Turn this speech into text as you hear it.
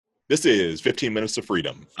This is 15 Minutes of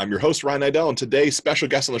Freedom. I'm your host, Ryan Idell, and today's special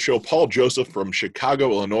guest on the show, Paul Joseph from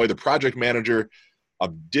Chicago, Illinois, the project manager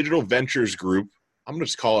of Digital Ventures Group. I'm going to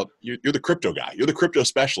just call it, you're the crypto guy. You're the crypto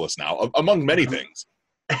specialist now, among many things.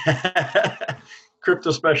 Crypto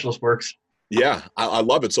specialist works. Yeah, I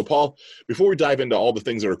love it. So, Paul, before we dive into all the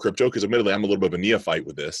things that are crypto, because admittedly, I'm a little bit of a neophyte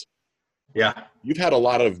with this. Yeah. You've had a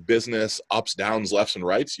lot of business ups, downs, lefts, and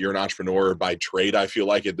rights. You're an entrepreneur by trade, I feel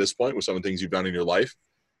like, at this point, with some of the things you've done in your life.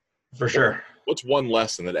 For sure. What's one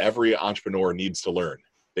lesson that every entrepreneur needs to learn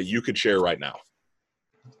that you could share right now?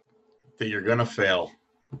 That you're going to fail.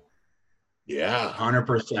 Yeah.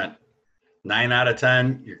 100%. 9 out of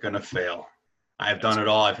 10, you're going to fail. I've done it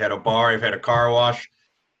all. I've had a bar. I've had a car wash.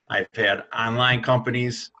 I've had online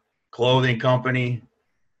companies, clothing company.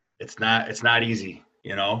 It's not easy,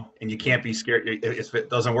 and you can't be scared. If it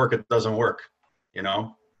doesn't work, it doesn't work,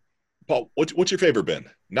 Paul, what's your favorite been?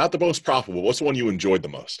 Not the most profitable. What's the one you enjoyed the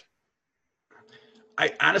most?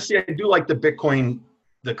 I honestly do like the Bitcoin,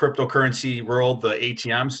 the cryptocurrency world, the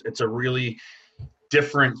ATMs. It's a really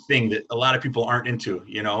different thing that a lot of people aren't into,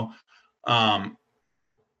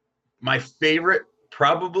 My favorite,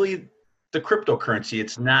 probably the cryptocurrency.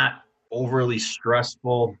 It's not overly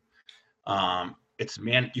stressful.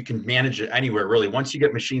 You can manage it anywhere, really. Once you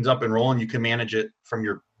get machines up and rolling, you can manage it from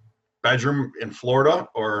your bedroom in Florida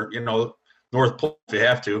or, North Pole if you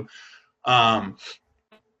have to.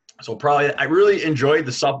 So probably I really enjoyed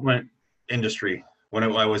the supplement industry when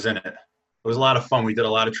I was in it. It was a lot of fun. We did a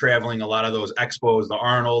lot of traveling, a lot of those expos, the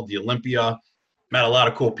Arnold, the Olympia, met a lot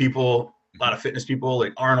of cool people, a lot of fitness people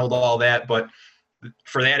like Arnold, all that. But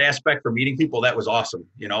for that aspect, for meeting people, that was awesome.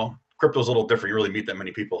 Crypto's a little different. You really meet that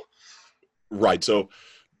many people. Right. So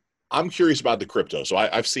I'm curious about the crypto. So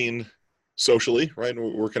I've seen socially, right?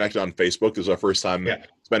 We're connected on Facebook. This is our first time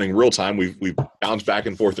spending real time. We've bounced back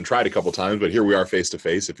and forth and tried a couple times, but here we are face to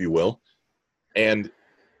face, if you will. And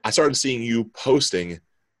I started seeing you posting.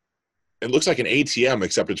 It looks like an ATM,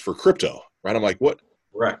 except it's for crypto, right? I'm like, what?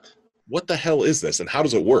 Correct. What the hell is this, and how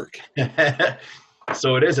does it work?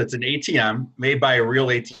 So it is. It's an ATM made by a real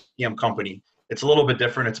ATM company. It's a little bit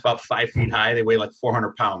different. It's about 5 feet high. They weigh like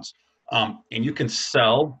 400 pounds. And you can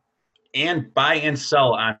buy and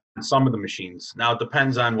sell on some of the machines. Now it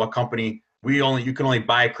depends on what company. You can only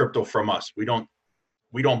buy crypto from us. We don't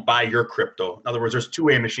buy your crypto. In other words, there's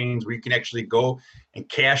two-way machines where you can actually go and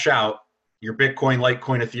cash out your Bitcoin,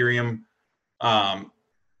 Litecoin, Ethereum,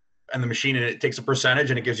 and the machine, and it takes a percentage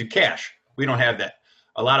and it gives you cash. We don't have that.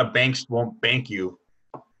 A lot of banks won't bank you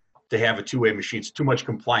to have a two-way machine. It's too much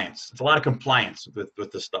compliance. It's a lot of compliance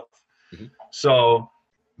with this stuff. Mm-hmm. So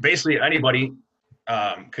basically anybody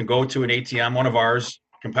can go to an ATM, one of ours,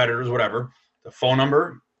 competitors, whatever, the phone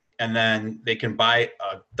number, and then they can buy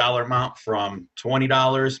a dollar amount from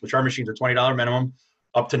 $20, which our machines are $20 minimum,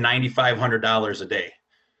 up to $9,500 a day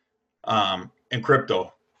in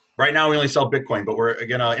crypto. Right now we only sell Bitcoin, but we're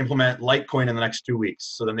going to implement Litecoin in the next 2 weeks.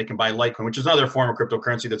 So then they can buy Litecoin, which is another form of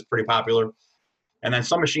cryptocurrency that's pretty popular. And then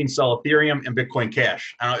some machines sell Ethereum and Bitcoin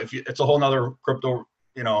Cash. I don't know it's a whole nother crypto,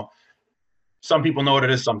 some people know what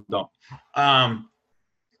it is, some don't.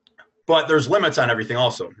 But there's limits on everything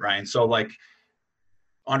also, Ryan. So like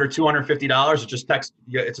under $250,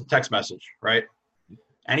 it's a text message, right?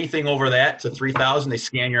 Anything over that to 3,000, they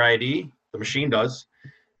scan your ID. The machine does.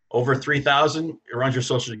 Over 3,000, it runs your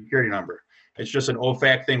social security number. It's just an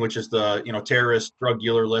OFAC thing, which is the terrorist drug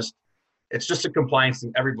dealer list. It's just a compliance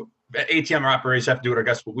thing. Every ATM operators have to do it, or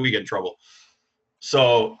guess what? We get in trouble.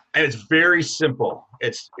 So, and it's very simple.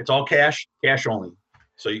 It's all cash only.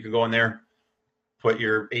 So you can go in there, put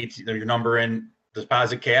your number in,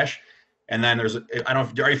 deposit cash, and then are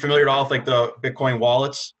you familiar at all with like the Bitcoin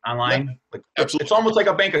wallets online? Yeah, like absolutely. It's almost like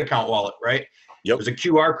a bank account wallet, right? Yep. There's a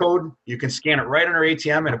QR code. You can scan it right on our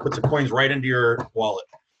ATM, and it puts the coins right into your wallet.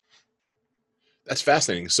 That's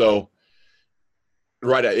fascinating. So,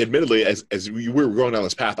 right, admittedly, as we were going down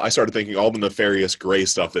this path, I started thinking all the nefarious gray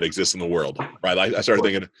stuff that exists in the world, right? I started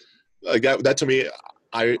thinking, like that to me,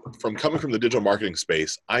 from coming from the digital marketing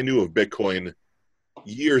space, I knew of Bitcoin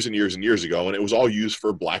years and years and years ago, and it was all used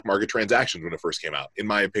for black market transactions when it first came out, in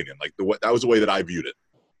my opinion. Like that was the way that I viewed it.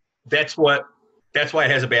 That's why it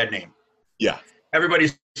has a bad name. Yeah. Everybody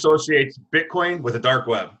associates Bitcoin with the dark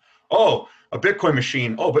web. Oh, a Bitcoin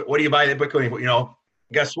machine. Oh, but what do you buy the Bitcoin?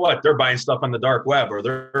 Guess what? They're buying stuff on the dark web, or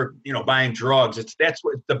they're, buying drugs. That's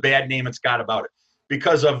what the bad name it's got about it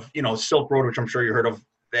because of, Silk Road, which I'm sure you heard of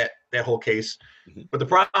that whole case. Mm-hmm. But the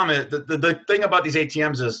problem is the thing about these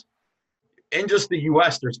ATMs is in just the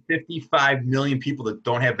US, there's 55 million people that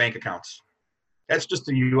don't have bank accounts. That's just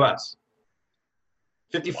the US.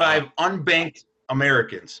 55 unbanked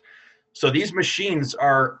Americans. So these machines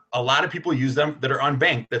are, a lot of people use them that are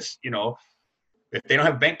unbanked. That's, if they don't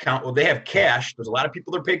have a bank account, well, they have cash. There's a lot of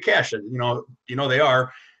people that pay cash. They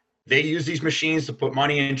are. They use these machines to put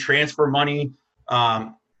money in, transfer money.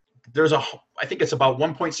 I think it's about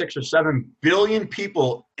 1.6 or 7 billion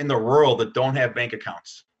people in the world that don't have bank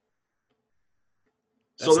accounts.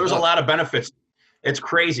 So there's a lot of benefits. It's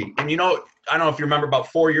crazy. And I don't know if you remember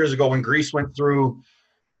about 4 years ago when Greece went through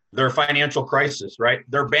their financial crisis, right?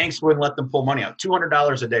 Their banks wouldn't let them pull money out.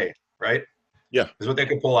 $200 a day, right? Yeah. Is what they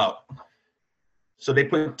could pull out. So they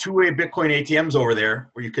put two-way Bitcoin ATMs over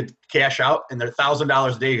there where you could cash out, and they're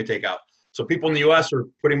 $1,000 a day you could take out. So people in the U.S. are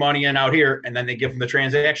putting money in out here, and then they give them the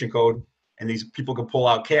transaction code, and these people can pull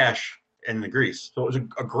out cash in the Greece. So it was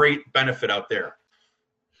a great benefit out there.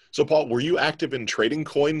 So, Paul, were you active in trading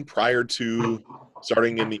coin prior to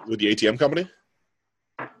starting with the ATM company?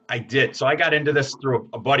 I did. So I got into this through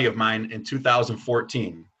a buddy of mine in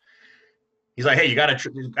 2014. He's like, hey, I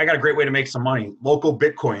got a great way to make some money. Local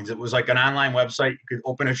Bitcoins. It was like an online website. You could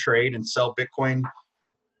open a trade and sell Bitcoin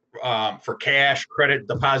for cash, credit,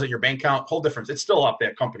 deposit in your bank account. Whole difference. It's still up,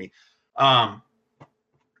 that company. I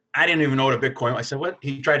didn't even know what a Bitcoin was. I said, what?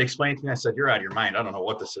 He tried to explain to me. I said, you're out of your mind. I don't know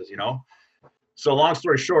what this is, So long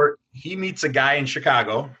story short, he meets a guy in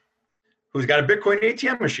Chicago who's got a Bitcoin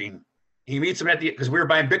ATM machine. He meets him because we were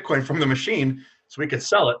buying Bitcoin from the machine so we could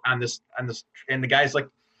sell it on this. And the guy's like,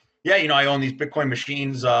 yeah, I own these Bitcoin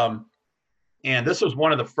machines. And this was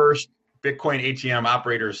one of the first Bitcoin ATM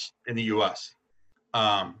operators in the US.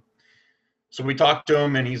 So we talked to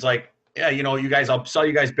him and he's like, yeah, I'll sell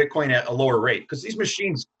you guys Bitcoin at a lower rate. Because these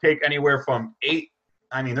machines take anywhere from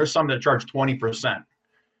there's some that charge 20%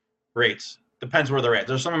 rates. Depends where they're at.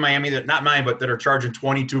 There's some in Miami that, not mine, but that are charging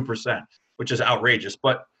 22%, which is outrageous.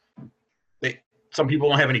 But some people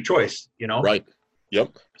don't have any choice, Right.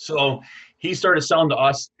 Yep. So he started selling to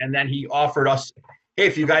us, and then he offered us, hey,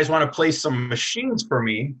 if you guys want to place some machines for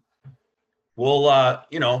me, we'll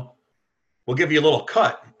give you a little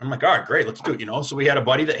cut. I'm like, all right, great, let's do it. So we had a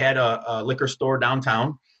buddy that had a liquor store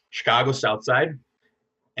downtown, Chicago South Side.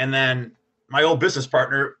 And then my old business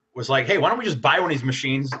partner was like, hey, why don't we just buy one of these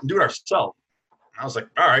machines and do it ourselves? And I was like,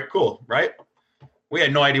 all right, cool, right? We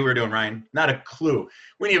had no idea what we were doing, Ryan. Not a clue.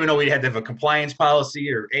 We didn't even know we had to have a compliance policy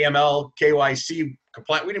or AML, KYC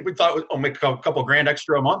compliant. We thought we'd make a couple grand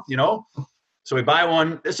extra a month, So we buy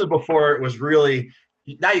one. This is before it was really,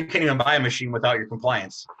 now you can't even buy a machine without your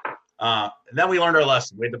compliance. Then we learned our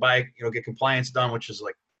lesson. We had to buy, get compliance done, which is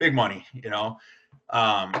like big money,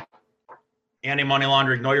 anti-money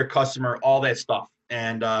laundering, know your customer, all that stuff.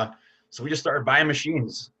 And so we just started buying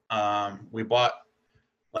machines. We bought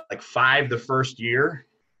like 5 the first year.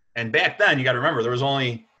 And back then, you got to remember, there was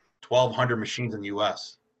only 1,200 machines in the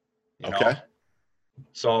U.S. Okay.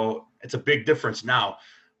 So it's a big difference now.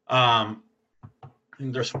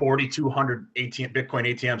 There's 4,200 Bitcoin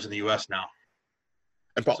ATMs in the U.S. now.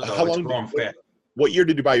 And Paul, so how long? What year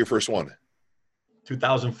did you buy your first one?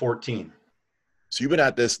 2014. So you've been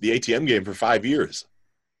at the ATM game for 5 years.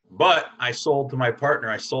 But I sold to my partner.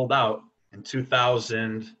 I sold out in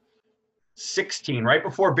 2016, right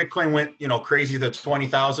before Bitcoin went, crazy, the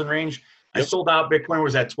 20,000 range. Yep. I sold out. Bitcoin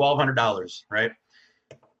was at $1,200, right?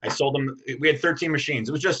 I sold them. We had 13 machines.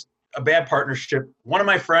 It was just a bad partnership. One of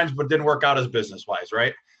my friends, but didn't work out as business-wise,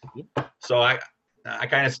 right? Yep. So I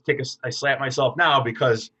kind of I slap myself now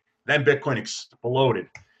because then Bitcoin exploded.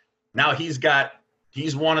 Now he's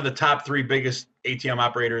one of the top 3 biggest ATM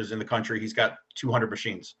operators in the country. He's got 200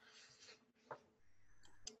 machines.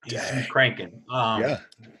 He's cranking. Yeah.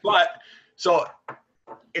 But so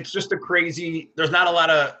it's just there's not a lot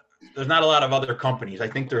of other companies. I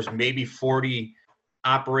think there's maybe 40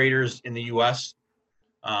 operators in the US.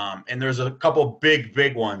 And there's a couple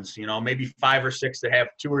big ones, maybe 5 or 6 that have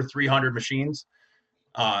 200 or 300 machines.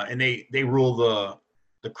 And they rule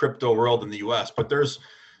the crypto world in the US. But there's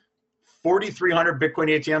 4,300 Bitcoin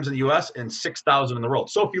ATMs in the US and 6,000 in the world.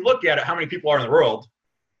 So if you look at it, how many people are in the world,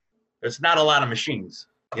 there's not a lot of machines,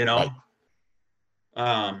 Right.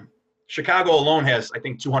 Chicago alone has, I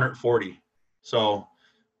think, 240. So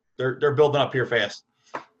they're building up here fast.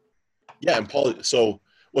 Yeah, and Paul, so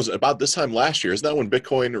was it about this time last year? Isn't that when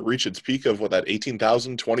Bitcoin reached its peak of that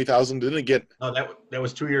 18,000, 20,000? Didn't it get? No, that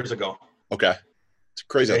was 2 years ago. Okay, it's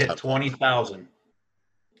crazy. It hit 20,000.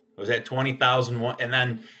 It was at 20,000, and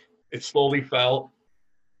then it slowly fell.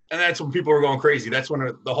 And that's when people were going crazy. That's when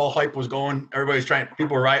the whole hype was going.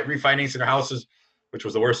 People were refinancing their houses, which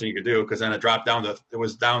was the worst thing you could do, because then it dropped down to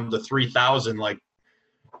 3,000 like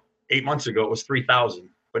 8 months ago. It was 3,000.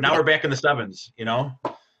 But now we're back in the 7s,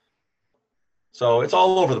 So it's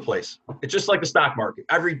all over the place. It's just like the stock market.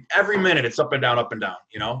 Every minute it's up and down,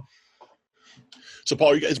 So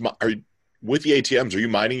Paul, you guys are with the ATMs, are you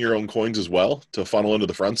mining your own coins as well to funnel into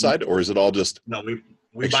the front side, or is it all just No, we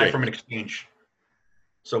buy exchange? from an exchange.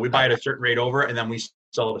 So we buy at a certain rate over, and then we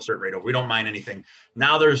sell at a certain rate over. We don't mine anything.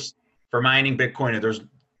 Now for mining Bitcoin,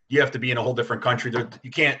 you have to be in a whole different country.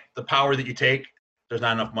 You can't, the power that you take, there's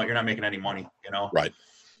not enough money. You're not making any money, Right.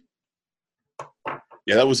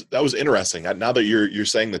 Yeah, that was interesting. Now that you're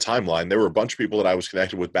saying the timeline, there were a bunch of people that I was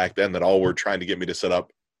connected with back then that all were trying to get me to set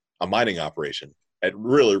up a mining operation at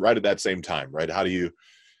really right at that same time, right?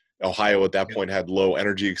 Ohio at that point had low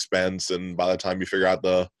energy expense, and by the time you figure out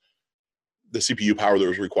the CPU power that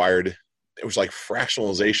was required, it was like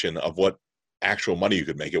fractionalization of what actual money you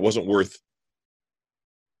could make. It wasn't worth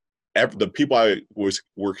the people I was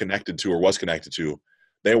connected to,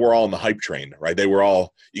 they were all on the hype train, right? They were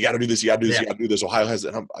all, you got to do this, you got to do this, you got to do this. Ohio has,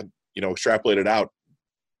 and I extrapolated out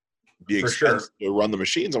the expense to run the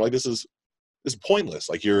machines. I'm like, this is pointless.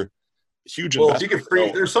 Like, you're huge. Well, if you get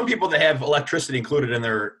free, there's some people that have electricity included in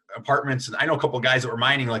their apartments, and I know a couple of guys that were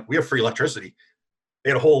mining. Like, we have free electricity.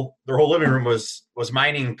 They had their whole living room was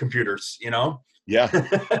mining computers. Yeah.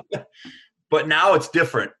 But now it's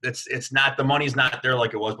different. It's not, the money's not there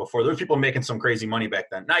like it was before. There were people making some crazy money back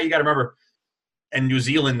then. Now you got to remember, in New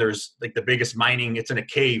Zealand, there's like the biggest mining. It's in a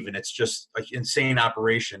cave, and it's just an insane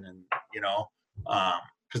operation. And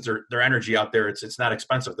because their energy out there, it's not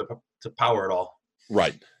expensive to power it all.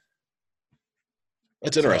 Right.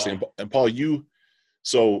 That's interesting. And Paul,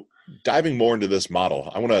 so diving more into this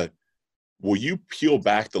model, will you peel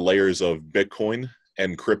back the layers of Bitcoin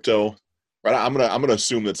and crypto? Right. I'm gonna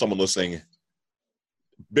assume that someone listening,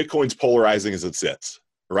 Bitcoin's polarizing as it sits.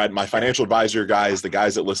 Right. My financial advisor guys, the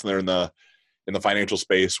guys that listen there in the financial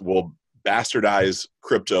space, will bastardize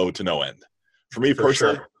crypto to no end. For me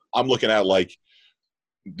personally, I'm looking at like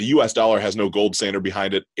the US dollar has no gold standard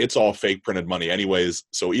behind it. It's all fake printed money anyways.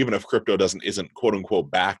 So even if crypto isn't quote unquote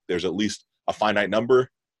backed, there's at least a finite number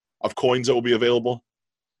of coins that will be available.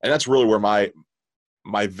 And that's really where my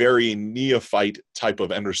very neophyte type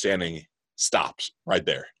of understanding stops right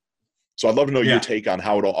there. So I'd love to know your take on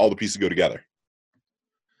how all the pieces go together.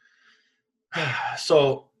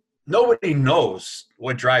 So nobody knows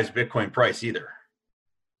what drives Bitcoin price either.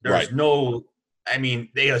 There's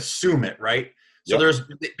they assume it, right? So there's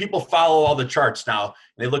people follow all the charts now, and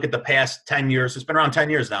they look at the past 10 years. It's been around 10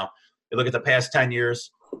 years now. They look at the past 10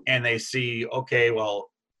 years and they see, okay, well,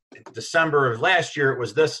 December of last year, it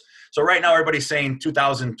was this. So right now, everybody's saying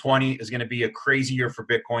 2020 is going to be a crazy year for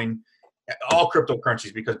Bitcoin, all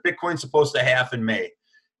cryptocurrencies, because Bitcoin's supposed to half in May.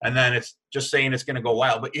 And then it's just saying it's going to go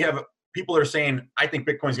wild. But you have people that are saying, I think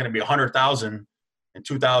Bitcoin's going to be 100,000 in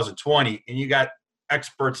 2020. And you got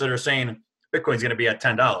experts that are saying Bitcoin's going to be at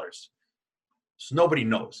 $10. So nobody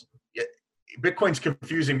knows. Bitcoin's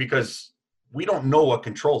confusing because we don't know what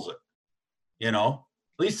controls it. At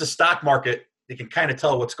least the stock market, they can kind of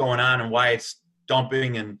tell what's going on and why it's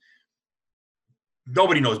dumping, and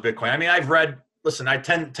nobody knows Bitcoin. I mean, I had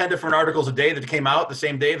 10 different articles a day that came out the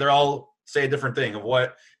same day. They're all say a different thing of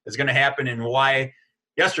what is going to happen and why.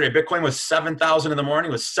 Yesterday, Bitcoin was 7,000 in the morning,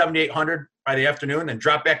 was 7,800 by the afternoon, and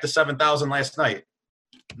dropped back to 7,000 last night.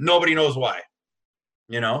 Nobody knows why,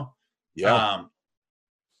 Yeah.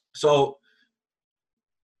 So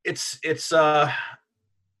it's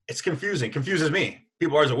confusing. Confuses me.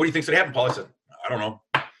 People are like, what do you think's going to happen, Paul? I said, I don't know.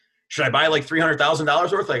 Should I buy like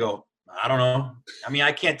 $300,000 worth? I go, I don't know. I mean,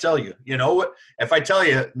 I can't tell you. You know what? If I tell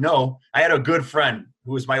you, no. I had a good friend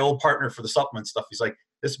who was my old partner for the supplement stuff. He's like,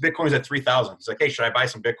 this Bitcoin's at 3,000. He's like, hey, should I buy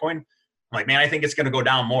some Bitcoin? I'm like, man, I think it's going to go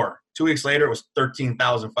down more. 2 weeks later, it was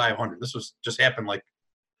 13,500. This was just happened like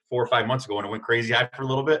 4 or 5 months ago, and it went crazy high for a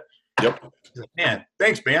little bit. Yep. He's like, man,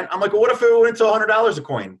 thanks, man. I'm like, well, what if it went to $100 a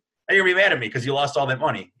coin? And you're going to be mad at me because you lost all that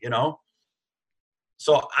money,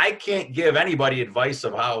 So I can't give anybody advice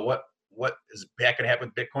of what is back going to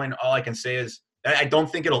happen with Bitcoin. All I can say is I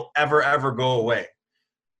don't think it'll ever go away.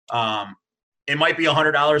 It might be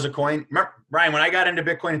 $100 a coin. Remember, Ryan, when I got into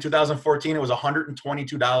Bitcoin in 2014, it was $122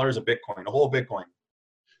 a Bitcoin, a whole Bitcoin.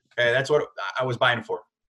 Okay, that's what I was buying for.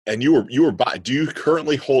 And you were buying. Do you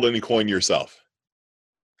currently hold any coin yourself?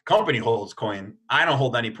 Company holds coin. I don't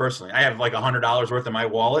hold any personally. I have like $100 worth in my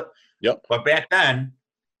wallet. Yep. But back then,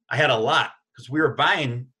 I had a lot because we were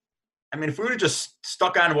buying. I mean, if we would have just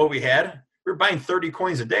stuck on what we had, we were buying 30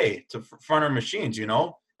 coins a day to front our machines, at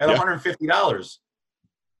 $150.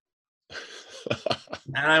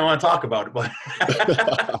 And I don't want to talk about it, but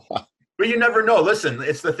but you never know. Listen,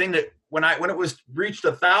 it's the thing that when it was reached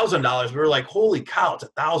 $1,000, we were like, holy cow, it's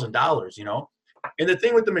 $1,000, And the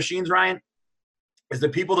thing with the machines, Ryan, is the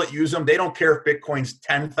people that use them, they don't care if Bitcoin's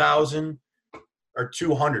 10,000 or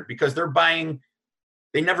 200 because they're buying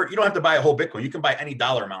you don't have to buy a whole Bitcoin. You can buy any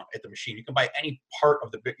dollar amount at the machine. You can buy any part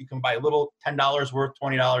of the Bitcoin. You can buy a little $10 worth,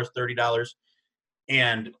 $20, $30,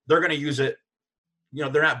 and they're going to use it.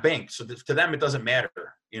 They're not banked. So to them, it doesn't matter.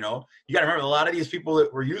 You got to remember, a lot of these people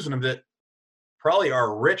that were using them that probably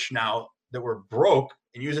are rich now, that were broke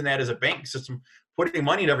and using that as a banking system, putting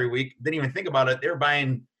money in every week, didn't even think about it. They're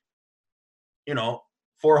buying, $400,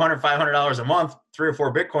 $500 a month, 3 or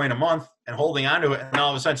 4 Bitcoin a month, and holding on to it. And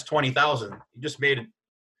all of a sudden it's 20,000. You just made it.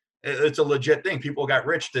 It's a legit thing. People got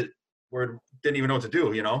rich that didn't even know what to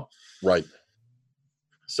do, Right.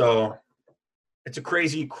 So it's a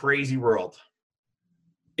crazy, crazy world.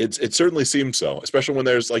 It certainly seems so, especially when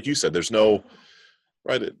there's, like you said, there's no,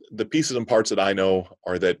 right. The pieces and parts that I know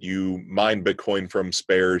are that you mine Bitcoin from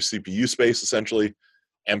spare CPU space, essentially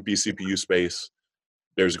empty CPU space.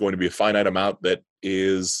 There's going to be a finite amount that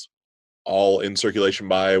is all in circulation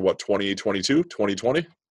by 2022, 2020?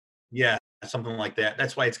 Yeah, something like that.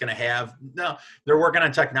 That's why it's going to they're working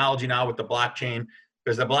on technology now with the blockchain,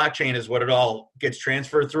 because the blockchain is what it all gets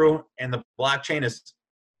transferred through. And the blockchain is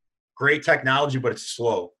great technology, but it's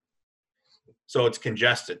slow. So it's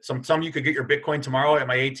congested. Some you could get your Bitcoin tomorrow at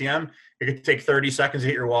my ATM. It could take 30 seconds to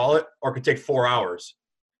hit your wallet, or it could take 4 hours.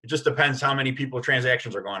 It just depends how many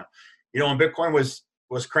transactions are going. When Bitcoin was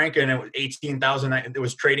cranking, it was 18,000. It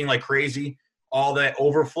was trading like crazy. All that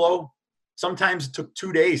overflow. Sometimes it took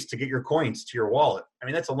 2 days to get your coins to your wallet. I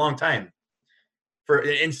mean, that's a long time for an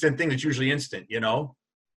instant thing that's usually instant,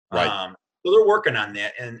 Right. So they're working on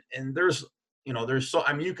that. And there's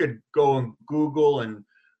you could go and Google and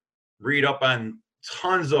read up on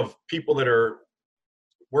tons of people that are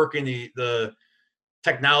working the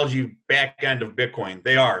technology back end of Bitcoin.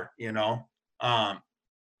 They are, it'll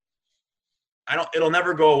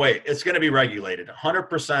never go away. It's going to be regulated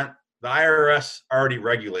 100%. The IRS already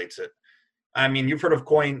regulates it. I mean, you've heard of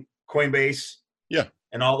Coinbase. Yeah.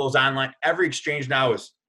 And all those online, every exchange now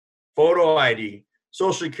is photo ID,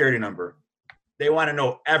 social security number. They want to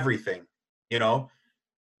know everything,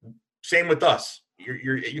 Same with us.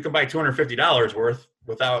 You can buy $250 worth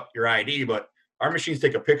without your ID, but our machines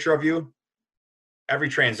take a picture of you every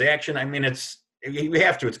transaction. I mean, we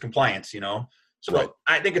have to, it's compliance, So right.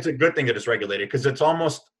 I think it's a good thing that it's regulated, because it's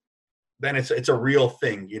almost, then it's a real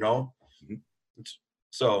thing, Mm-hmm.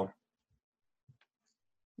 So.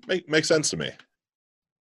 Makes sense to me.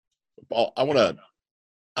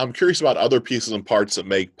 I'm curious about other pieces and parts that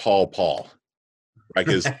make Paul, right?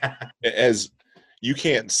 Because as you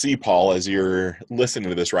can't see Paul as you're listening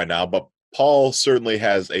to this right now, but Paul certainly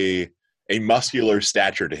has a muscular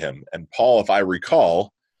stature to him. And Paul, if I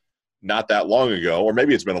recall, not that long ago, or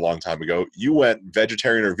maybe it's been a long time ago, you went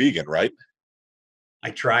vegetarian or vegan, right? I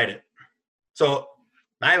tried it. So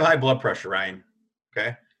I have high blood pressure, Ryan.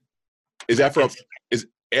 Okay. Is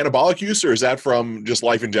anabolic use, or is that from just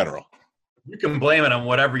life in general? You can blame it on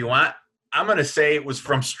whatever you want. I'm going to say it was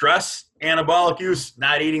from stress, anabolic use,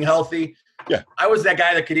 not eating healthy. Yeah. I was that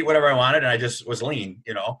guy that could eat whatever I wanted, and I just was lean,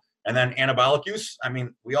 and then anabolic use. I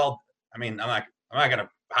mean, I'm not going to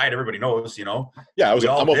hide. Everybody knows, Yeah.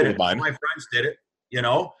 I'm open with mine. My friends did it,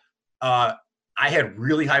 I had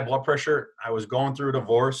really high blood pressure. I was going through a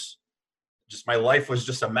divorce. Just my life was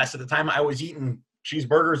just a mess at the time. I was eating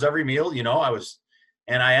cheeseburgers every meal,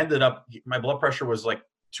 and I ended up, my blood pressure was like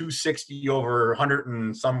 260 over 100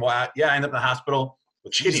 and somewhat. Yeah, I ended up in the hospital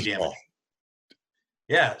with kidney damage. Paul.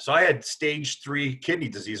 Yeah, so I had stage 3 kidney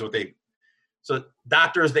disease. So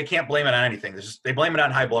doctors, they can't blame it on anything. They blame it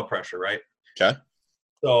on high blood pressure, right? Okay.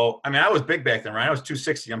 So, I mean, I was big back then, right? I was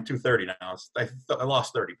 260. I'm 230 now. I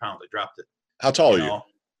lost 30 pounds. I dropped it. How tall are you?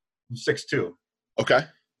 I'm 6'2". Okay.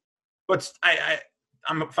 But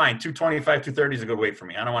I'm fine. 225, 230 is a good weight for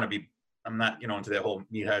me. I don't want to be, I'm not, into that whole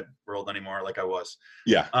meathead world anymore like I was.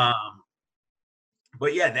 Yeah.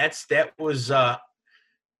 But yeah, that was,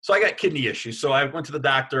 so I got kidney issues. So I went to the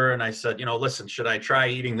doctor and I said, listen, should I try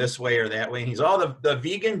eating this way or that way? And he's, the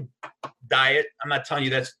vegan diet, I'm not telling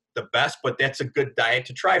you that's the best, but that's a good diet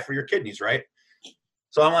to try for your kidneys, right?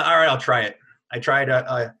 So I'm like, all right, I'll try it. I tried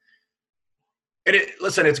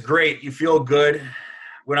listen, it's great. You feel good.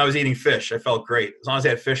 When I was eating fish, I felt great as long as I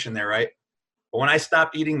had fish in there, right? But when I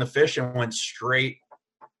stopped eating the fish and went straight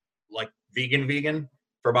like vegan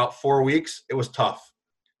for about 4 weeks, it was tough.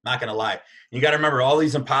 Not going to lie. You got to remember, all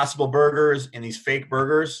these Impossible burgers and these fake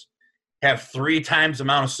burgers have 3 times the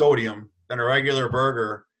amount of sodium than a regular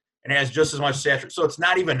burger, and it has just as much saturated. So it's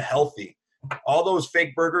not even healthy. All those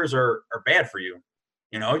fake burgers are bad for you.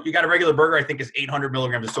 You got a regular burger, I think, is 800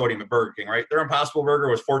 milligrams of sodium at Burger King, right? Their Impossible burger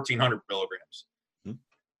was 1,400 milligrams.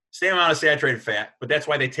 Same amount of saturated fat, but that's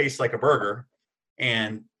why they taste like a burger.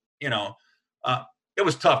 And, it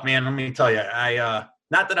was tough, man. Let me tell you,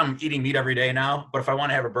 not that I'm eating meat every day now, but if I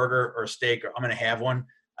want to have a burger or a steak, or I'm going to have one,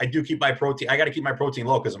 I do keep my protein. I got to keep my protein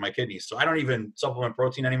low because of my kidneys. So I don't even supplement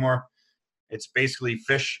protein anymore. It's basically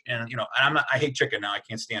fish, and I hate chicken now. I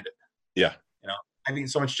can't stand it. Yeah. I've eaten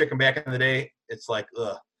so much chicken back in the day. It's like,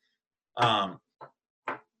 ugh.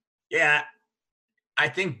 Yeah, I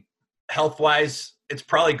think health-wise, it's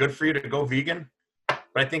probably good for you to go vegan. But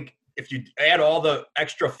I think if you add all the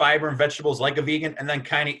extra fiber and vegetables like a vegan, and then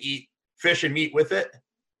kind of eat fish and meat with it,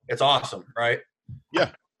 it's awesome, right?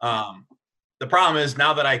 Yeah. The problem is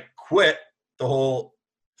now that I quit the whole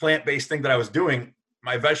plant-based thing that I was doing,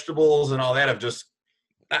 my vegetables and all that have just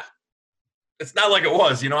it's not like it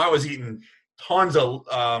was. I was eating tons of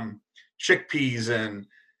chickpeas and,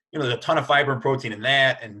 there's a ton of fiber and protein in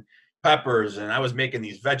that, and peppers, and I was making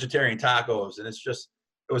these vegetarian tacos, and it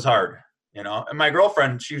was hard, And my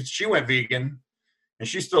girlfriend, she went vegan, and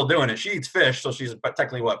she's still doing it. She eats fish, so she's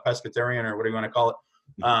technically pescatarian, or what do you want to call it?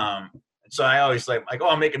 So I always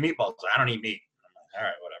I'm making meatballs. I don't eat meat. I'm like, all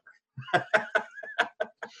right, whatever.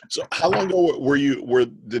 So how long ago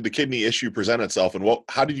did the kidney issue present itself, and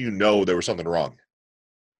how did you know there was something wrong?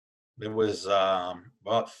 It was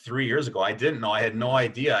about 3 years ago. I didn't know. I had no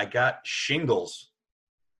idea. I got shingles.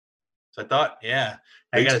 So I thought, I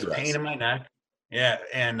got this pain in my neck. Yeah,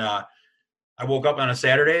 and I woke up on a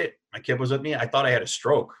Saturday. My kid was with me. I thought I had a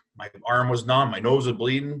stroke. My arm was numb. My nose was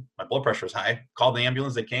bleeding. My blood pressure was high. Called the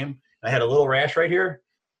ambulance. They came. I had a little rash right here.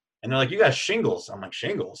 And they're like, you got shingles. I'm like,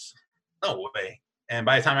 shingles? No way. And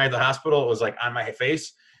by the time I had the hospital, it was like on my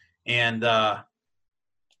face. And they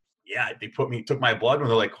took my blood, and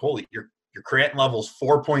they're like, holy, your creatinine level's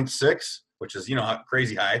 4.6, which is,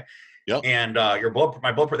 crazy high. Yep. And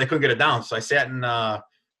my blood pressure, they couldn't get it down. So I sat in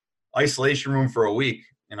isolation room for a week,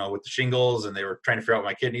 with the shingles, and they were trying to figure out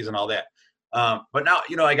my kidneys and all that. But now,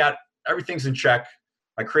 I got everything's in check.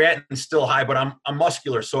 My creatinine's still high, but I'm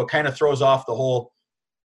muscular. So it kind of throws off the whole,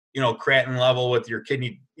 creatinine level with your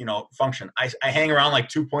kidney, function. I hang around like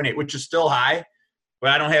 2.8, which is still high,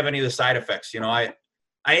 but I don't have any of the side effects.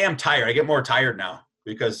 I am tired. I get more tired now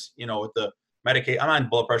because, with the I'm on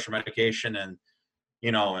blood pressure medication, and,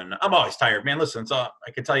 and I'm always tired, man. Listen, I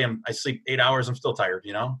can tell you, I sleep 8 hours. I'm still tired,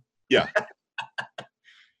 Yeah.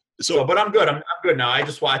 But I'm good. I'm good now. I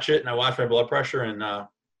just watch it, and I watch my blood pressure, and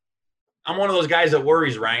I'm one of those guys that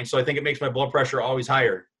worries, Ryan. So I think it makes my blood pressure always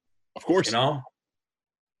higher. Of course. Oh,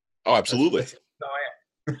 absolutely.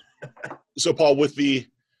 So Paul,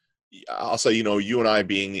 I'll say, you and I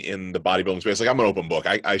being in the bodybuilding space, I'm an open book.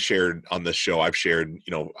 I shared on this show, I've shared,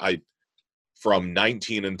 from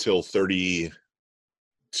 19 until 32,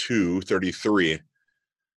 33.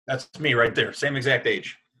 That's me right there. Same exact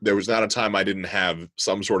age. There was not a time I didn't have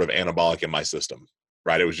some sort of anabolic in my system,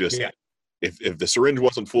 right? It was just, if the syringe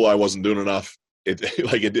wasn't full, I wasn't doing enough.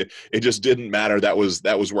 It just didn't matter. That was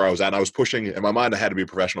where I was at. And I was pushing, in my mind, I had to be a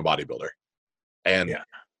professional bodybuilder. And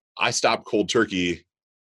I stopped cold turkey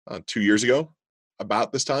 2 years ago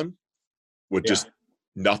about this time with just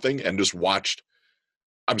nothing, and just watched.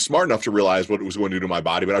 I'm smart enough to realize what it was going to do to my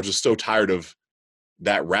body, but I was just so tired of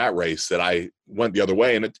that rat race that I went the other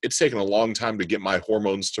way. And it's taken a long time to get my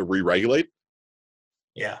hormones to re-regulate.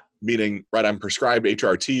 Yeah. Meaning, right, I'm prescribed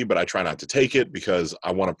HRT, but I try not to take it because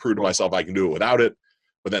I want to prove to myself I can do it without it.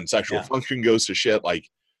 But then sexual function goes to shit.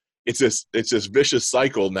 It's this vicious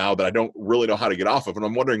cycle now that I don't really know how to get off of. And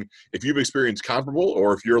I'm wondering if you've experienced comparable,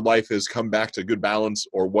 or if your life has come back to good balance,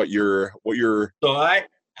 or what you're. So I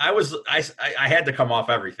had to come off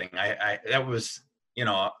everything. That was,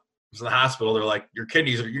 I was in the hospital. They're like, your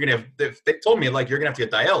kidneys, you're going to have, they told me you're going to have to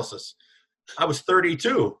get dialysis. I was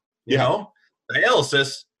 32,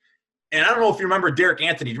 dialysis. And I don't know if you remember Derek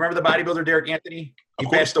Anthony. Do you remember the bodybuilder Derek Anthony? He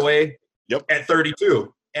passed away at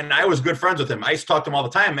 32. And I was good friends with him. I used to talk to him all the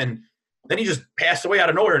time. And then he just passed away out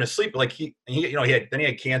of nowhere in his sleep. He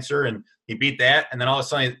had cancer, and he beat that. And then all of a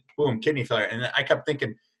sudden, boom, kidney failure. And I kept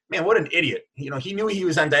thinking, man, what an idiot. He knew he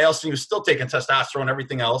was on dialysis. He was still taking testosterone and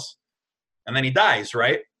everything else. And then he dies,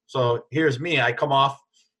 right? So here's me. I come off.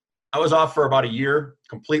 I was off for about a year,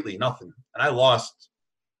 completely nothing. And I lost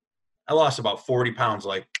about 40 pounds,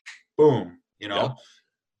 boom,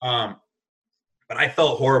 but I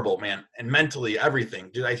felt horrible, man. And mentally, everything,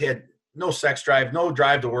 dude, I had no sex drive, no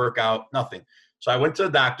drive to work out, nothing. So I went to the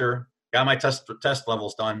doctor, got my test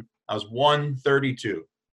levels done. I was 132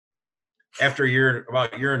 after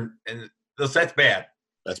about a year. And that's bad.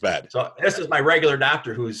 That's bad. So this is my regular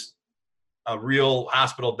doctor, who's a real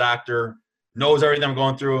hospital doctor, knows everything I'm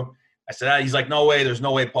going through. I said, he's like, no way. There's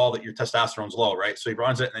no way, Paul, that your testosterone's low, right? So he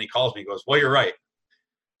runs it, and then he calls me. He goes, well, you're right.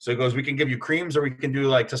 So he goes, we can give you creams, or we can do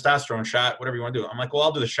testosterone shot, whatever you want to do. I'm like, well,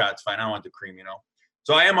 I'll do the shot. It's fine. I don't want the cream,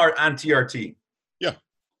 So I am on TRT. Yeah.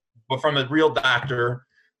 But from a real doctor,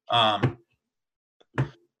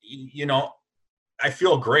 you know, I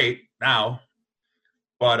feel great now,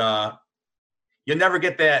 but you never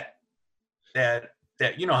get that,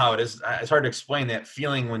 you know how it is. It's hard to explain that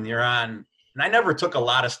feeling when you're on. And I never took a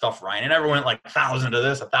lot of stuff, Ryan. I never went like 1,000 of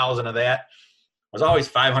this, 1,000 of that. It was always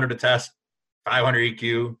 500 to test, 500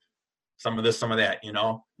 EQ, some of this, some of that, you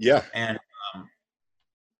know? Yeah. And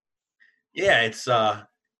yeah, it's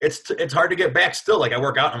hard to get back still. Like I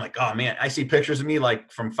work out and I'm like, oh man, I see pictures of me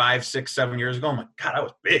like from 5, 6, 7 years ago. I'm like, God, I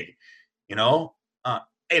was big, you know?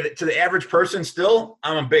 Hey, to the average person still,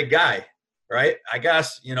 I'm a big guy, right? I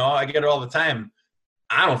guess, you know, I get it all the time.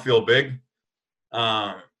 I don't feel big.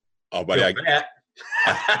 Oh, buddy, I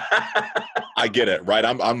get it, right?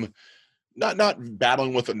 I'm not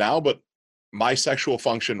battling with it now, but my sexual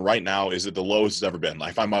function right now is at the lowest it's ever been.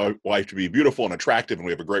 I find my wife to be beautiful and attractive, and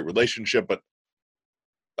we have a great relationship, but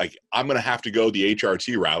like I'm going to have to go the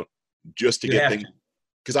HRT route just to get things.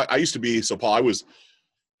 Because I used to be, so Paul, I was,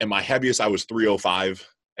 at my heaviest, I was 305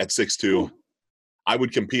 at 6'2". Ooh. I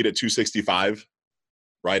would compete at 265,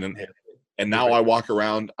 right? And now I walk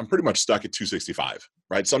around, I'm pretty much stuck at 265,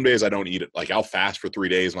 right? Some days I don't eat it. Like I'll fast for 3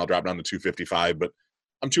 days and I'll drop down to 255, but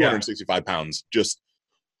I'm 265 pounds. Just,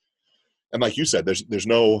 and like you said, there's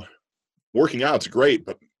no working out's great,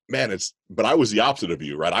 but man, but I was the opposite of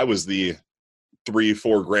you, right? I was the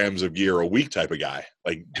 3-4 grams of gear a week type of guy.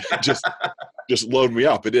 Like just load me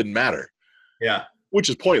up. It didn't matter. Yeah. Which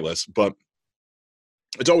is pointless, but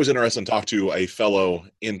it's always interesting to talk to a fellow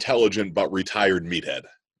intelligent but retired meathead,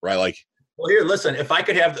 right? Like, well, here, listen, if I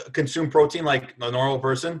could consume protein like a normal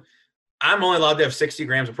person, I'm only allowed to have 60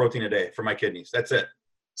 grams of protein a day for my kidneys. That's it.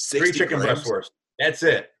 3 chicken breast roasts. That's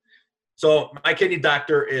it. So my kidney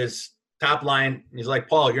doctor is top line. He's like,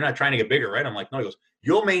 Paul, you're not trying to get bigger, right? I'm like, no. He goes,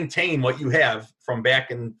 you'll maintain what you have from back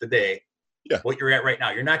in the day, what you're at right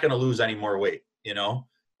now. You're not going to lose any more weight, you know?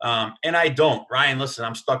 And I don't. Ryan, listen,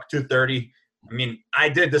 I'm stuck 230. I mean, I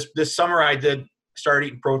did this summer, started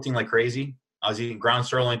eating protein like crazy. I was eating ground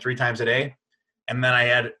sirloin 3 times a day. And then I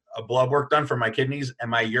had a blood work done for my kidneys,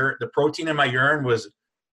 and the protein in my urine was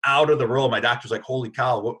out of the world. My doctor's like, holy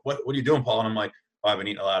cow, what are you doing, Paul? And I'm like, oh, I've been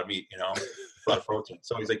eating a lot of meat, you know, a lot of protein.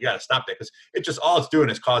 So he's like, you got to stop that, because all it's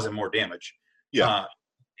doing is causing more damage. Yeah.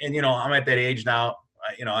 And, you know, I'm at that age now,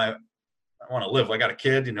 you know, I want to live. I got a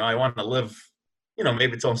kid, you know, I want to live, you know,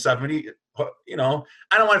 maybe until I'm 70, you know,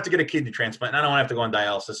 I don't want to have to get a kidney transplant, and I don't want to have to go on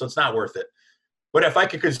dialysis. So it's not worth it. But if I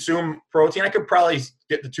could consume protein, I could probably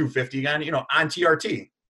get the 250 again, you know, on TRT.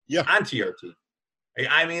 Yeah. On TRT.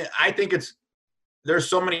 I mean, I think there's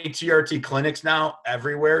so many TRT clinics now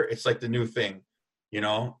everywhere. It's like the new thing, you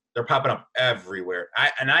know, they're popping up everywhere.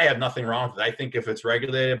 I have nothing wrong with it. I think if it's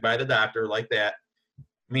regulated by the doctor like that,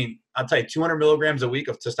 I mean, I'll tell you, 200 milligrams a week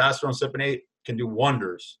of testosterone cypionate can do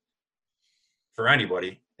wonders for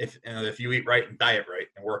anybody if you eat right and diet right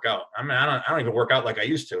and work out. I mean, I don't even work out like I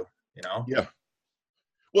used to, you know? Yeah.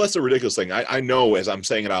 Well, that's a ridiculous thing. I know, as I'm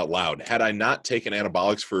saying it out loud, had I not taken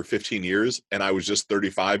anabolics for 15 years and I was just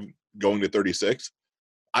 35 going to 36,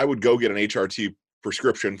 I would go get an HRT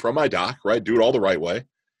prescription from my doc, right? Do it all the right way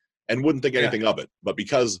and wouldn't think anything of it. But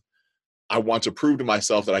because I want to prove to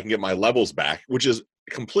myself that I can get my levels back, which is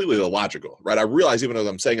completely illogical, right? I realize even as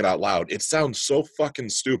I'm saying it out loud, it sounds so fucking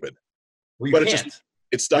stupid. Well, but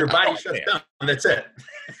it's stuck. Your body shuts down. That's it.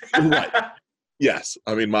 Right. Yes.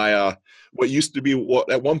 I mean, my what used to be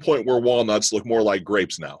at one point were walnuts look more like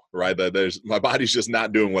grapes now, right? My body's just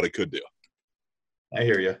not doing what it could do. I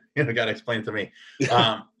hear you. You got to explain it to me.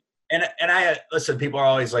 And I listen. People are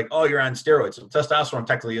always like, "Oh, you're on steroids." So testosterone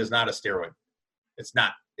technically is not a steroid. It's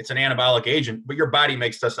not. It's an anabolic agent, but your body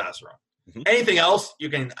makes testosterone. Mm-hmm. Anything else, you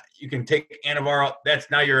can take Anavar. That's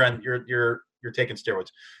now you're taking steroids.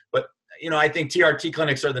 But you know, I think TRT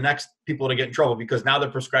clinics are the next people to get in trouble, because now they're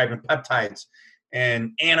prescribing peptides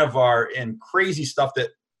and Anavar and crazy stuff that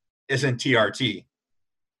isn't TRT.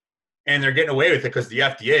 And they're getting away with it because the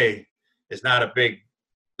FDA is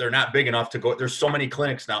they're not big enough to go. There's so many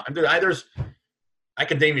clinics now. I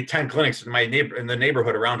can name you 10 clinics in the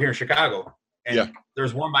neighborhood around here in Chicago. And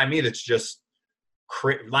there's one by me that's just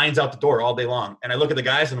lines out the door all day long. And I look at the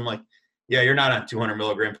guys and I'm like, yeah, you're not on 200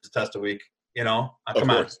 milligrams to test a week, you know, come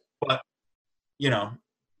on. But, you know,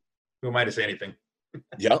 who am I to say anything?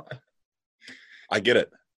 Yeah, I get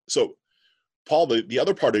it. So, Paul, the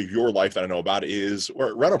other part of your life that I know about is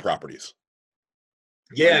rental properties.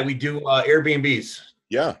 Yeah, we do Airbnbs.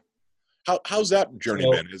 Yeah. How's that journey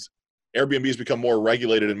been? Is Airbnbs become more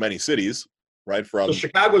regulated in many cities, right? So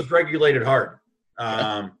Chicago's regulated hard.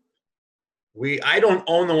 I don't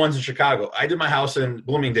own the ones in Chicago. I did my house in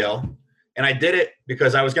Bloomingdale, and I did it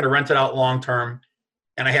because I was going to rent it out long term.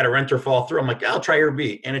 and I had a renter fall through. I'm like, I'll try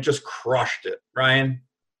Airbnb, and it just crushed it, Ryan.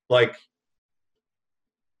 Like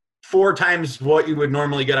 4 times what you would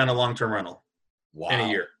normally get on a long-term rental in a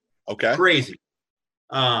year. Okay. Crazy.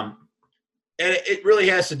 And it really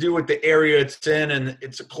has to do with the area it's in, and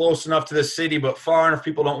it's close enough to the city, but far enough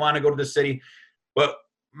people don't want to go to the city. But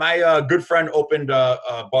my good friend opened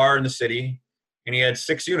a bar in the city, and he had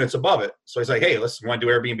 6 units above it. So he's like, hey, let's want to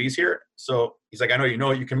do Airbnbs here? So he's like, I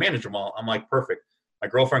know you can manage them all. I'm like, perfect. My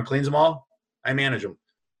girlfriend cleans them all. I manage them.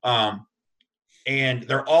 And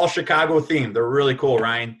they're all Chicago themed. They're really cool,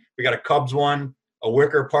 Ryan. We got a Cubs one, a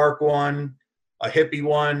Wicker Park one, a hippie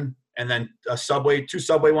one, and then a Subway, 2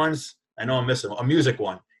 Subway ones. I know I'm missing a music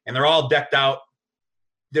one. And they're all decked out,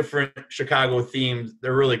 different Chicago themed.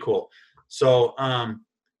 They're really cool. So now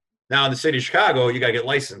in the city of Chicago, you got to get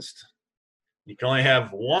licensed. You can only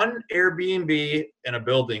have 1 Airbnb in a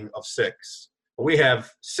building of 6. But we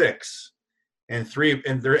have 6 and 3,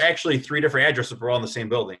 and they're actually 3 different addresses, but we're all in the same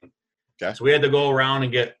building. Okay. So we had to go around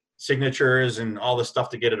and get signatures and all this stuff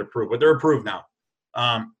to get it approved. But they're approved now.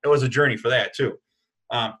 It was a journey for that too.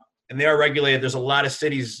 And they are regulated. There's a lot of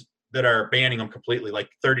cities that are banning them completely. Like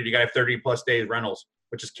 30, you got to have 30 plus days rentals,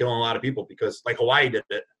 which is killing a lot of people because like Hawaii did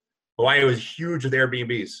it. Hawaii was huge with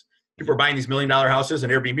Airbnbs. People are buying these $1 million houses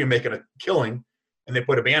and Airbnb making a killing, and they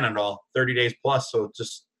put a ban on it all, 30 days plus. So it's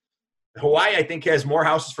just Hawaii, I think, has more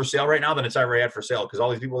houses for sale right now than it's ever had for sale because all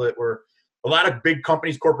these people that were a lot of big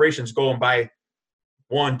companies, corporations go and buy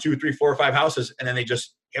 1, 2, 3, 4, or 5 houses, and then they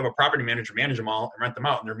just have a property manager manage them all and rent them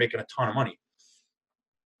out, and they're making a ton of money.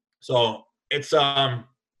 So it's an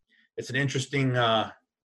interesting. I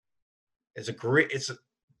think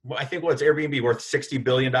what's Airbnb worth $60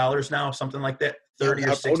 billion now, something like that. 30 or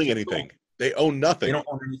 60. Owning anything, they own nothing. They don't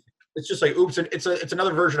own anything. It's just like oops. It's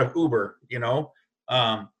another version of Uber, you know.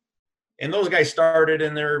 And those guys started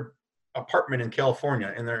in their apartment in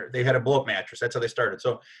California, and they had a blow-up mattress. That's how they started.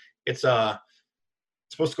 So it's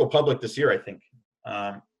supposed to go public this year, I think.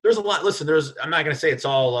 There's a lot. Listen, I'm not going to say it's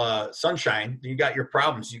all sunshine. You got your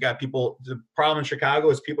problems. You got people. The problem in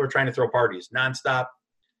Chicago is people are trying to throw parties nonstop.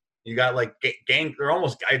 You got like gang.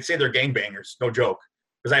 I'd say they're gangbangers. No joke.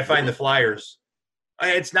 Because I find the flyers.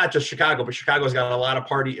 It's not just Chicago, but Chicago's got a lot of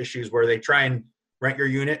party issues where they try and rent your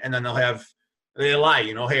unit, and then they lie.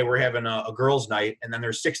 You know, hey, we're having a girls' night, and then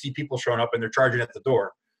there's 60 people showing up, and they're charging at the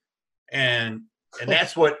door, and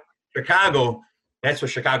that's what Chicago. That's what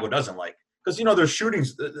Chicago doesn't like. Because, you know, there's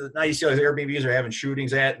shootings. Now you see all these Airbnbs are having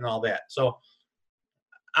shootings at and all that. So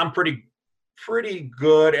I'm pretty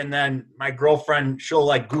good. And then my girlfriend, she'll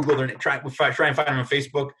like Google and try and find them on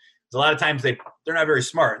Facebook. Because a lot of times they're not very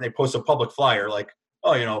smart. And they post a public flyer like,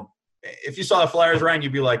 oh, you know, if you saw the flyers, Ryan,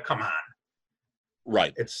 you'd be like, come on.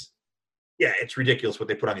 Right. It's ridiculous what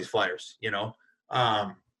they put on these flyers, you know.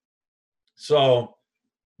 So,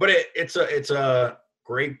 but it's a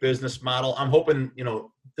great business model. I'm hoping, you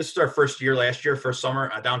know, this is our first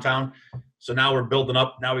summer downtown. So now we're building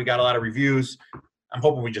up. Now we got a lot of reviews. I'm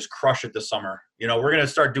hoping we just crush it this summer. You know, we're going to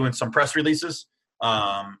start doing some press releases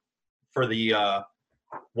for the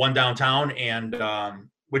one downtown and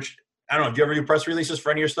which, I don't know, do you ever do press releases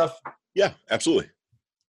for any of your stuff? Yeah, absolutely.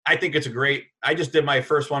 I think it's I just did my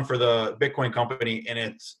first one for the Bitcoin company, and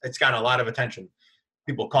it's gotten a lot of attention.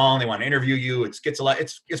 People calling, they want to interview you. It's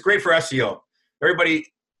great for SEO. Everybody,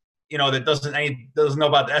 you know, that doesn't know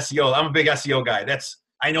about the SEO. I'm a big SEO guy.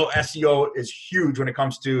 I know SEO is huge when it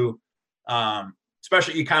comes to,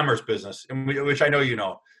 especially e-commerce business, which I know you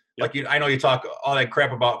know. Yep. Like I know you talk all that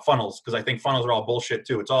crap about funnels because I think funnels are all bullshit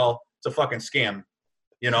too. It's a fucking scam,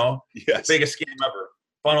 you know. Yes. Biggest scam ever.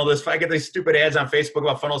 Funnel this. If I get these stupid ads on Facebook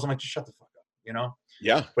about funnels, I'm like, just shut the fuck up, you know.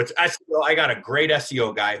 Yeah. But SEO, I got a great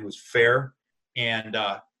SEO guy who's fair, and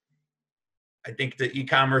I think the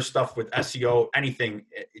e-commerce stuff with SEO, anything,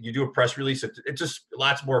 you do a press release, it just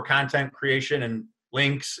lots more content creation and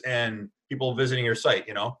links and people visiting your site,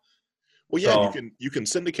 you know? Well, yeah, you can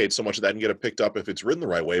syndicate so much of that and get it picked up if it's written the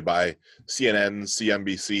right way by CNN,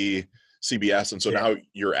 CNBC, CBS. And so now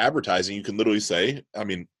you're advertising, you can literally say, I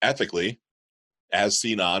mean, ethically, as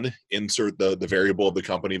seen on, insert the variable of the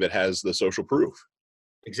company that has the social proof.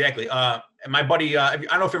 Exactly. And my buddy, I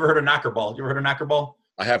don't know if you've ever heard of Knockerball. You ever heard of Knockerball?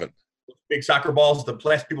 I haven't. Big soccer balls, the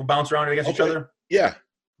plastic people bounce around against each other. Yeah.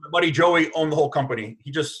 My buddy Joey owned the whole company.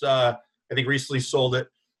 He just, I think, recently sold it.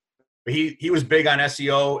 But he was big on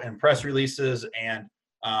SEO and press releases, and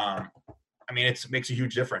I mean, it makes a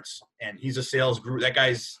huge difference. And he's a sales guru. That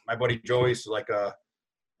guy's my buddy Joey's like a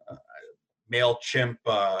MailChimp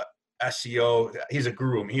SEO. He's a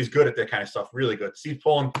guru. I mean, he's good at that kind of stuff. Really good. He's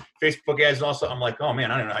pulling Facebook ads and also. I'm like, oh man,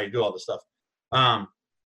 I don't know how you do all this stuff.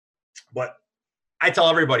 But I tell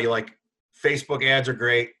everybody, like, Facebook ads are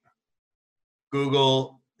great.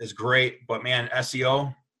 Google is great, but man,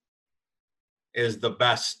 SEO is the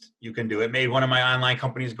best you can do. It made one of my online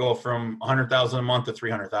companies go from 100,000 a month to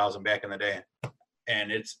 300,000 back in the day.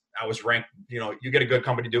 And I was ranked, you get a good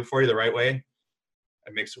company to do it for you the right way.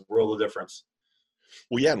 It makes a world of difference.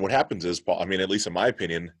 Well, yeah. And what happens is, Paul, I mean, at least in my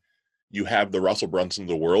opinion, you have the Russell Brunsons of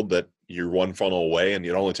the world that you're one funnel away and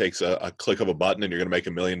it only takes a click of a button and you're going to make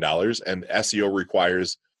 $1 million. And SEO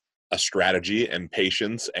requires a strategy and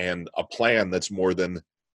patience and a plan that's more than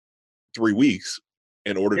 3 weeks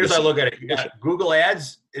in order Here's to. How I look at it. You got Google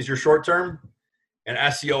ads is your short term and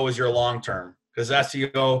SEO is your long term, because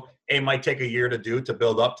SEO might take a year to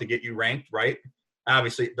build up to get you ranked, right?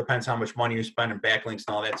 Obviously, it depends how much money you spend in backlinks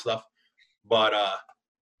and all that stuff. But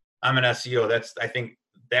I'm an SEO. I think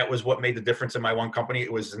that was what made the difference in my one company.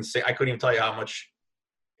 It was insane. I couldn't even tell you how much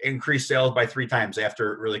increased sales by 3 times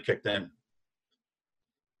after it really kicked in.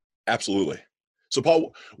 Absolutely. So,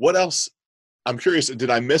 Paul, what else? I'm curious.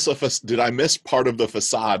 Did I miss part of the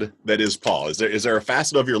facade that is Paul? Is there a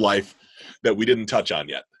facet of your life that we didn't touch on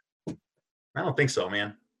yet? I don't think so,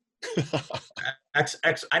 man. I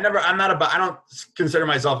don't consider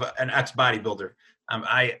myself an ex bodybuilder.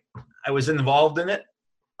 I was involved in it.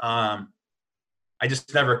 I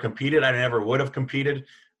just never competed. I never would have competed.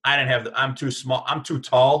 I'm too small. I'm too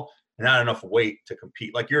tall and not enough weight to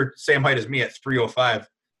compete. Like you're same height as me at 305.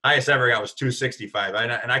 Highest I ever got was 265.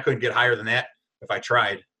 And I couldn't get higher than that if I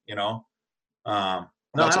tried, No, I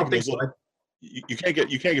don't think so. You can't get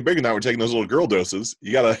bigger than that. We're taking those little girl doses.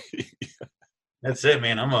 You gotta. That's it,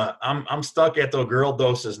 man. I'm stuck at the girl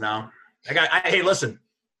doses now. Hey, listen,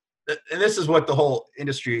 and this is what the whole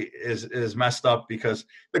industry is messed up, because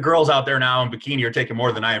the girls out there now in bikini are taking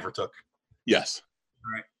more than I ever took. Yes.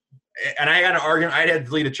 All right. And I had an argument. I had to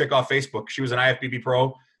delete a chick off Facebook. She was an IFBB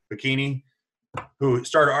pro bikini who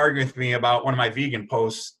started arguing with me about one of my vegan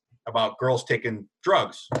posts about girls taking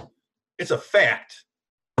drugs. It's a fact.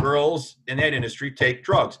 Girls in that industry take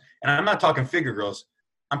drugs. And I'm not talking figure girls.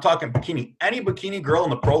 I'm talking bikini. Any bikini girl in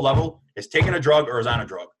the pro level is taking a drug or is on a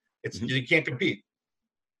drug. You can't compete.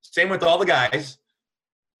 Same with all the guys.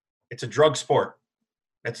 It's a drug sport.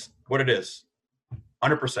 That's what it is.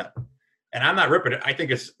 100%. And I'm not ripping it. I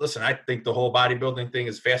think I think the whole bodybuilding thing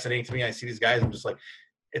is fascinating to me. I see these guys. I'm just like,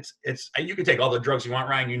 you can take all the drugs you want,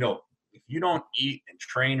 Ryan. If you don't eat and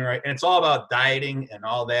train right, and it's all about dieting and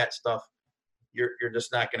all that stuff, you're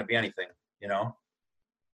just not going to be anything,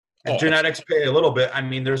 And genetics pay a little bit. I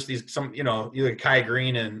mean, there's either Kai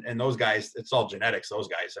Green and those guys. It's all genetics. Those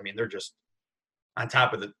guys. I mean, they're just on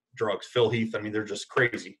top of the drugs. Phil Heath. I mean, they're just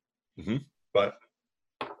crazy. Mm-hmm. But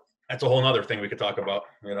that's a whole other thing we could talk about.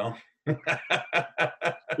 Well,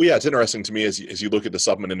 yeah, it's interesting to me as you look at the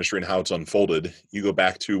supplement industry and how it's unfolded. You go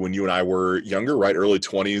back to when you and I were younger, right? Early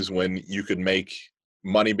 20s, when you could make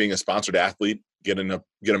money being a sponsored athlete, get a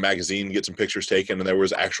magazine, get some pictures taken, and there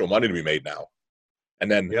was actual money to be made now. And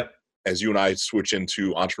then as you and I switch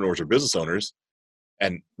into entrepreneurs or business owners,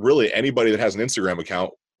 and really anybody that has an Instagram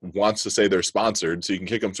account wants to say they're sponsored, so you can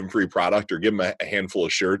kick them some free product or give them a handful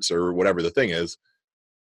of shirts or whatever the thing is.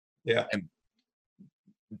 Yeah. And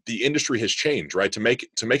the industry has changed, right? To make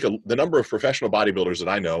the number of professional bodybuilders that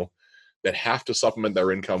I know that have to supplement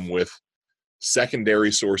their income with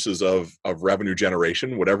secondary sources of revenue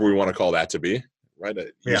generation, whatever we want to call that to be, right?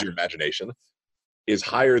 Use your imagination, is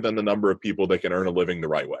higher than the number of people that can earn a living the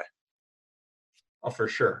right way. Oh, for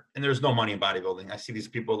sure. And there's no money in bodybuilding. I see these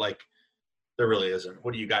people like there really isn't.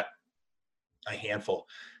 What do you got? A handful.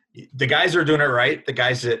 The guys are doing it right. The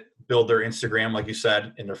guys that build their Instagram, like you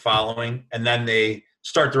said, and they're following, and then they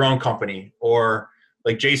start their own company, or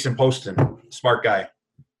like Jason Poston, smart guy.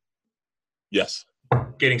 Yes.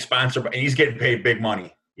 Getting sponsored, and he's getting paid big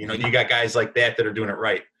money. You got guys like that are doing it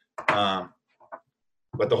right.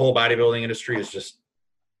 But the whole bodybuilding industry is just,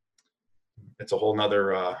 it's a whole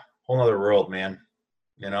nother world, man.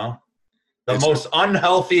 The most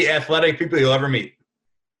unhealthy athletic people you'll ever meet.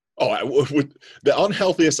 Oh, the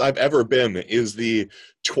unhealthiest I've ever been is the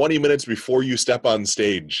 20 minutes before you step on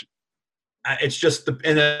stage. It's just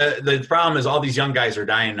the problem is all these young guys are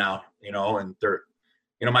dying now, and they're,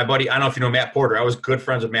 my buddy, I don't know if you know Matt Porter. I was good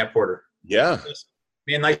friends with Matt Porter. Yeah.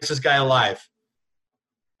 Man, nicest guy alive.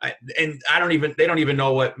 They don't even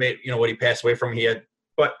know what made, what he passed away from.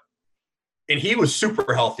 And he was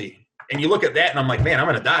super healthy. And you look at that and I'm like, man, I'm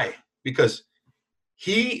going to die, because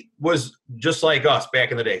he was just like us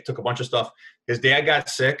back in the day. Took a bunch of stuff. His dad got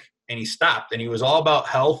sick and he stopped, and he was all about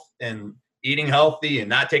health and eating healthy and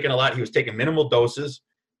not taking a lot. He was taking minimal doses,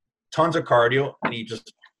 tons of cardio, and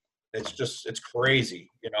it's crazy.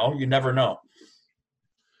 You never know.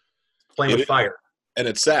 Playing with fire. And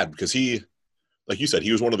it's sad because he, like you said,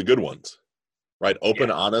 he was one of the good ones, right? Open,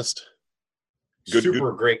 honest,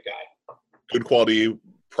 Super great guy. good quality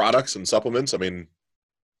products and supplements. I mean,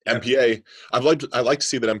 Yep. MPA. I'd like to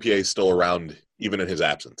see that MPA is still around even in his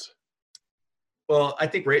absence. Well, I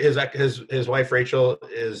think his wife Rachel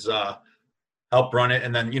is helped run it,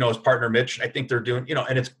 and then his partner Mitch. I think they're doing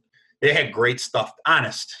and they had great stuff.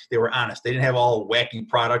 Honest, they were honest. They didn't have all wacky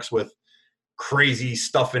products with crazy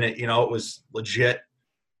stuff in it. It was legit.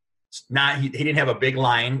 It's not he didn't have a big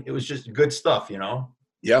line. It was just good stuff.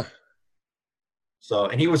 Yeah. So,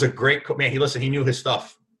 and he was a great man. He knew his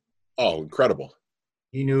stuff. Oh, incredible.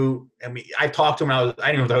 He knew. I mean, I talked to him.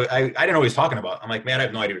 I didn't know what he's talking about. I'm like, man, I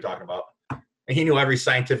have no idea what you're talking about. And he knew every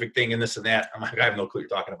scientific thing and this and that. I'm like, I have no clue what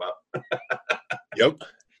you're talking about. Yep.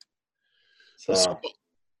 So,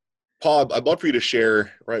 Paul, I'd love for you to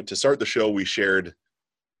share, right? To start the show, we shared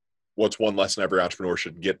what's one lesson every entrepreneur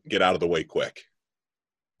should get out of the way quick.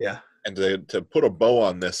 Yeah. And to put a bow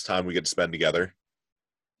on this time we get to spend together,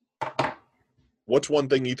 what's one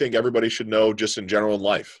thing you think everybody should know just in general in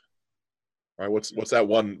life? Right? What's that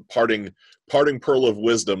one parting pearl of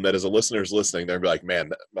wisdom that as a listener's listening, they'll be like,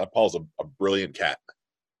 man, that Paul's a brilliant cat.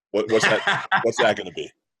 What's that? What's that going to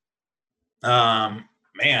be?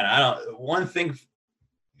 Man, one thing you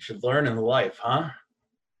should learn in life, huh?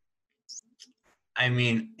 I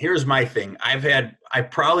mean, here's my thing. I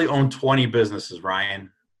probably own 20 businesses,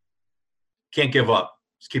 Ryan. Can't give up.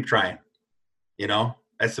 Just keep trying.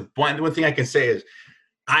 That's the one thing I can say is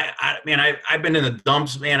I've been in the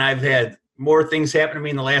dumps, man. I've had more things happen to me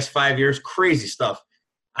in the last 5 years, crazy stuff.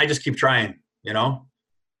 I just keep trying, If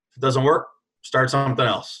it doesn't work, start something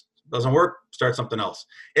else. Doesn't work, start something else.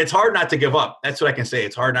 It's hard not to give up. That's what I can say.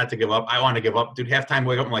 It's hard not to give up. I want to give up. Dude, half time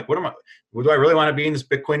wake up, I'm like, do I really want to be in this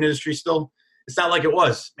Bitcoin industry still? It's not like it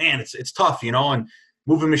was. Man, it's tough, and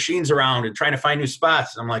moving machines around and trying to find new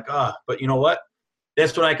spots. I'm like, but you know what?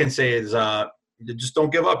 That's what I can say is just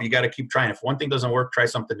don't give up. You got to keep trying. If one thing doesn't work, try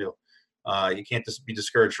something new. You can't just be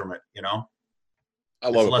discouraged from it, I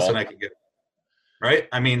love it, a lesson Paul. I can give. Right?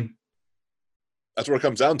 I mean, that's what it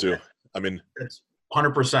comes down to. I mean, it's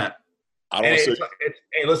 100%. Hey,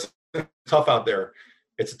 listen, it's tough out there.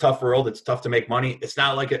 It's a tough world. It's tough to make money. It's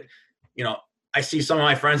not like it, I see some of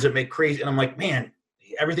my friends that make crazy, and I'm like, man,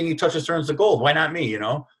 everything he touches turns to gold. Why not me?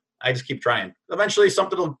 I just keep trying. Eventually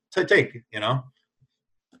something will take,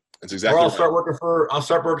 That's exactly. Or I'll start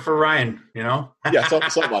working for Ryan, Yeah,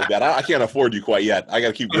 something like that. I can't afford you quite yet. I got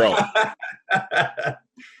to keep growing.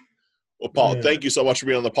 Well, Paul, thank you so much for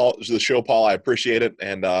being on the show, Paul. I appreciate it,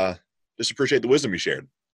 and just appreciate the wisdom you shared.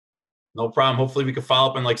 No problem. Hopefully we can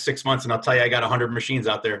follow up in like 6 months, and I'll tell you I got 100 machines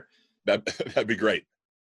out there. That'd be great.